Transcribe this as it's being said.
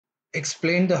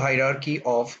Explain the hierarchy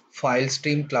of file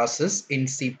stream classes in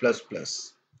C++.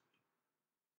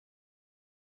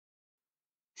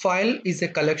 File is a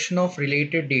collection of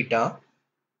related data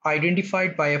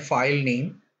identified by a file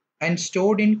name and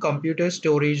stored in computer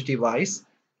storage device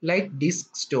like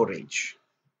disk storage.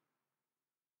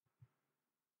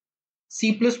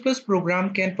 C++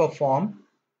 program can perform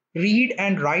read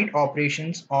and write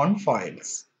operations on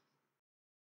files.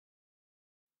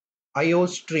 IO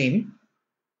stream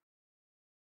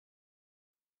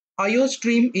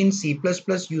in C++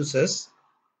 uses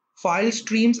file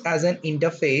streams as an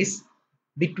interface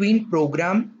between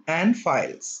program and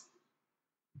files.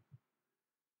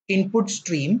 Input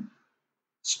stream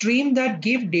that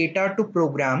give data to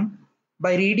program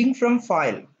by reading from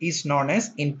file is known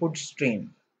as input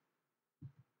stream.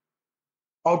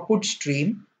 Output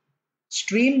stream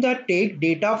that take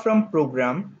data from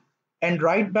program and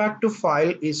write back to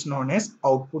file is known as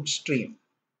output stream.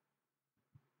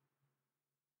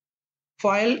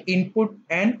 File input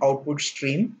and output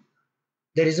stream.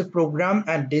 There is a program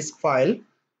and disk file.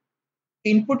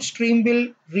 Input stream will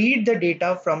read the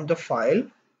data from the file,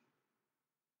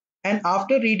 and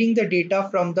after reading the data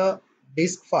from the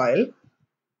disk file,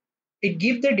 it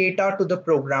gives the data to the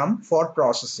program for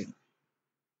processing.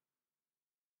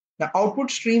 The output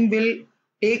stream will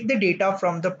take the data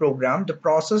from the program. The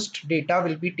processed data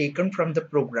will be taken from the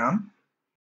program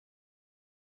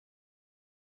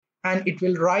and it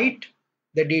will write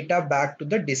the data back to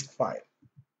the disk file.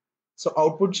 So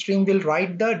output stream will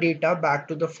write the data back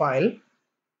to the file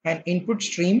and input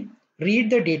stream read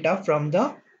the data from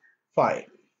the file.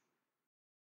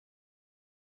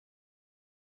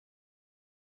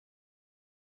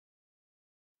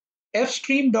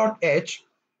 fstream.h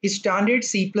is standard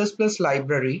C++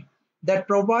 library that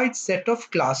provides set of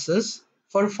classes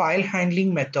for file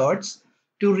handling methods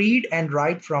to read and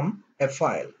write from a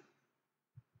file.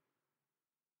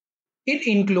 It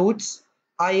includes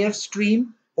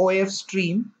ifstream,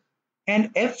 ofstream,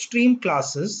 and fstream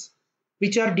classes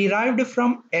which are derived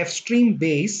from fstream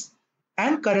base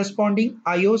and corresponding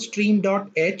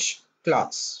iostream.h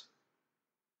class.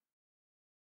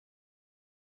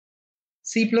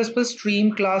 C++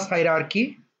 stream class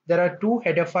hierarchy. There are two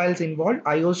header files involved,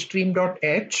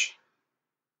 iostream.h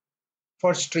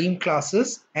for stream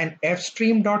classes and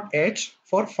fstream.h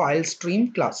for file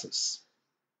stream classes.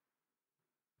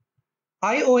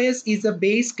 iOS is a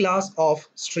base class of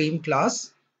stream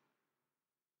class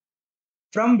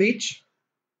from which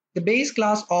the base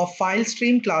class of file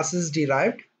stream class is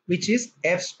derived, which is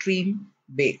fstream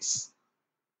base.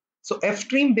 So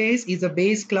fstream base is a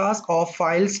base class of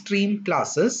file stream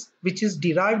classes which is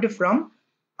derived from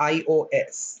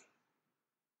iOS.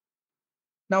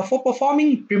 Now for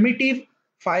performing primitive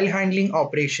file handling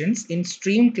operations in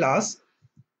stream class,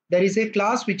 there is a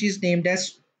class which is named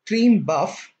as stream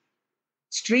buff.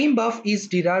 Stream buff is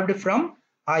derived from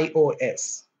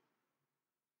iOS.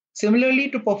 Similarly,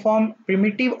 to perform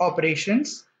primitive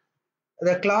operations,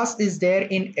 the class is there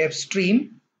in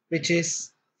fstream, which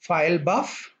is file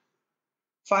buff.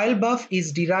 File buff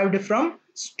is derived from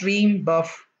stream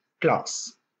buff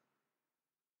class.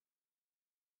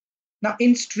 Now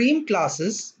in stream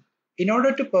classes, in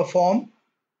order to perform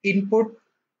input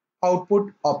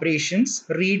output operations,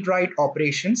 read write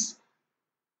operations,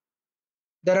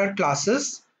 there are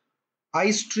classes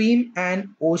iStream and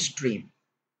oStream.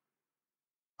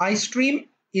 iStream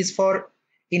is for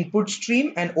input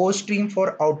stream and oStream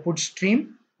for output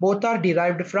stream. Both are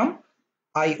derived from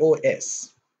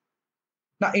iOS.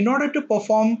 Now, in order to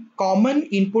perform common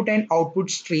input and output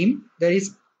stream, there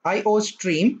is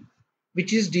iOStream,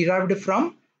 which is derived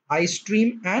from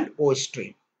iStream and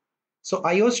oStream. So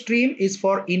iOStream is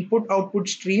for input output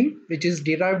stream, which is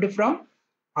derived from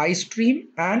iStream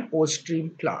and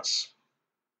oStream class.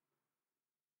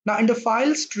 Now in the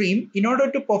file stream, in order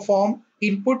to perform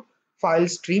input file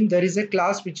stream, there is a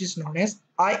class which is known as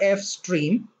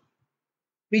ifstream,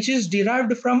 which is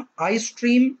derived from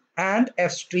iStream and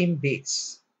fstream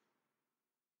base.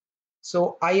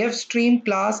 So ifstream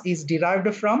class is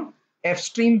derived from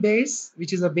fstream base,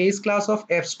 which is a base class of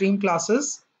fstream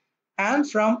classes, and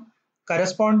from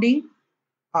corresponding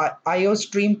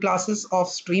iostream classes of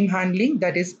stream handling,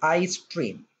 that is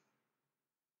iStream.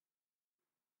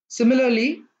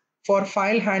 Similarly, for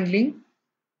file handling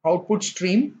output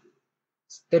stream,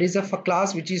 there is a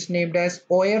class which is named as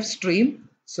ofstream.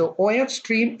 So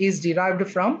ofstream is derived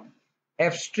from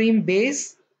fstream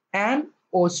base and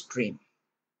oStream.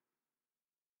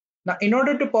 Now in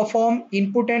order to perform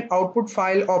input and output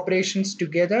file operations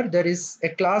together, there is a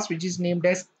class which is named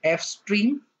as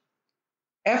fstream.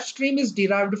 Fstream is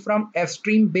derived from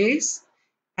fstream base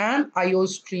and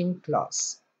IOStream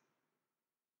class.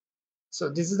 So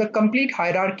this is the complete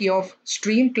hierarchy of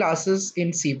stream classes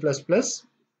in C++.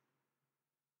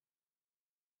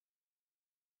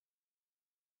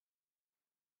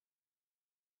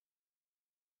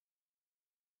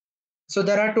 So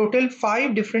there are total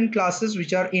 5 different classes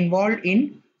which are involved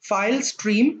in file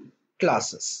stream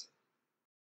classes.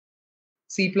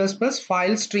 C++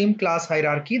 file stream class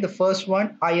hierarchy. The first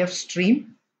one, ifstream.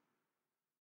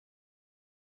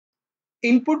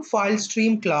 Input file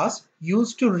stream class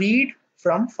used to read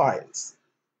from files.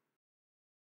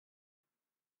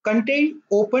 Contain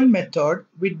open method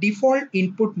with default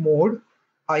input mode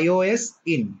iOS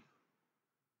in.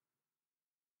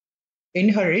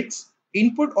 Inherits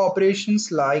input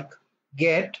operations like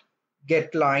get,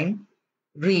 getLine,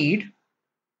 read,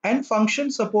 and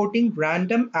functions supporting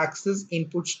random access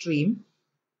input stream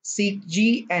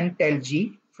seekg and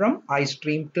tellg from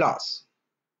iStream class.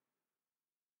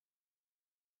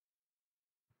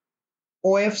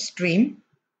 ofstream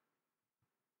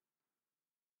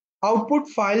output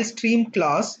file stream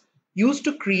class used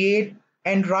to create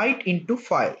and write into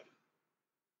file.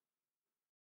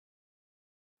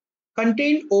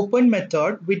 Contain open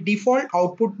method with default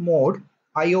output mode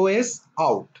iOS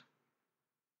out.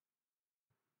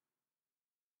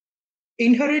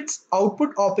 Inherits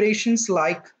output operations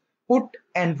like put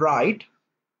and write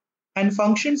and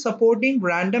functions supporting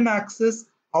random access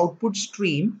output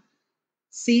stream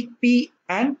seekp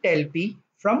and tellp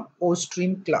from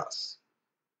ostream class.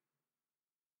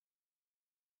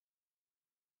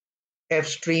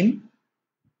 fstream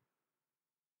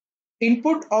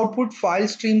input output file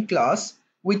stream class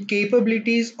with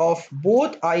capabilities of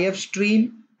both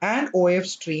ifstream and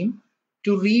ofstream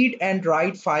to read and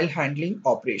write file handling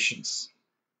operations.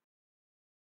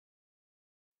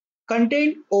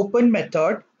 Contain open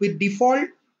method with default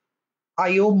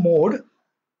IO mode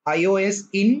iOS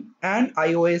in and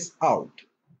iOS out.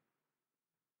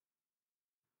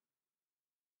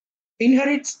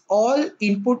 Inherits all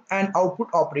input and output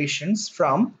operations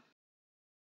from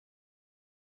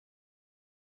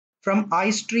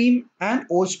iStream and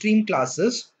OStream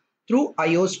classes through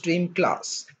IOStream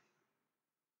class.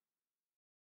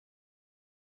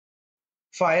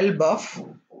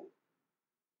 FileBuff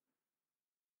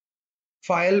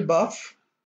FileBuff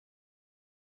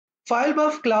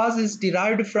FileBuff class is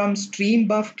derived from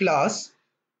StreamBuff class,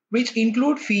 which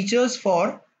include features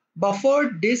for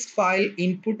buffered disk file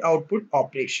input-output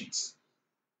operations.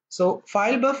 So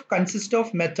FileBuff consists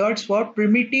of methods for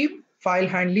primitive file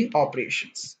handling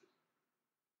operations.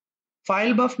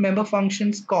 FileBuff member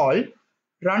functions call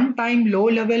runtime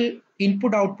low-level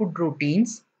input-output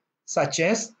routines such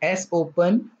as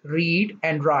sopen, read,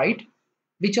 and write,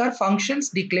 which are functions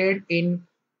declared in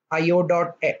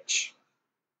io.h.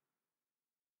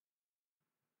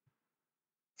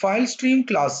 File stream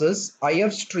classes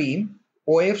ifstream,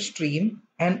 ofstream,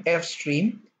 and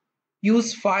fstream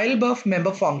use FileBuff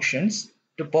member functions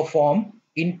to perform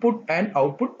input and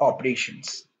output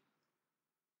operations.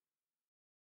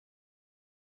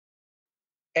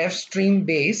 Fstream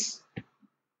base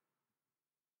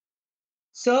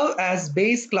serve as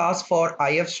base class for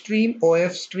ifstream,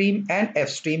 ofstream, and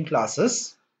fstream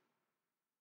classes.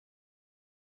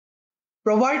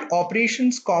 Provide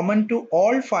operations common to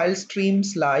all file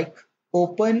streams like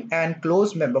open and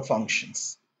close member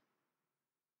functions.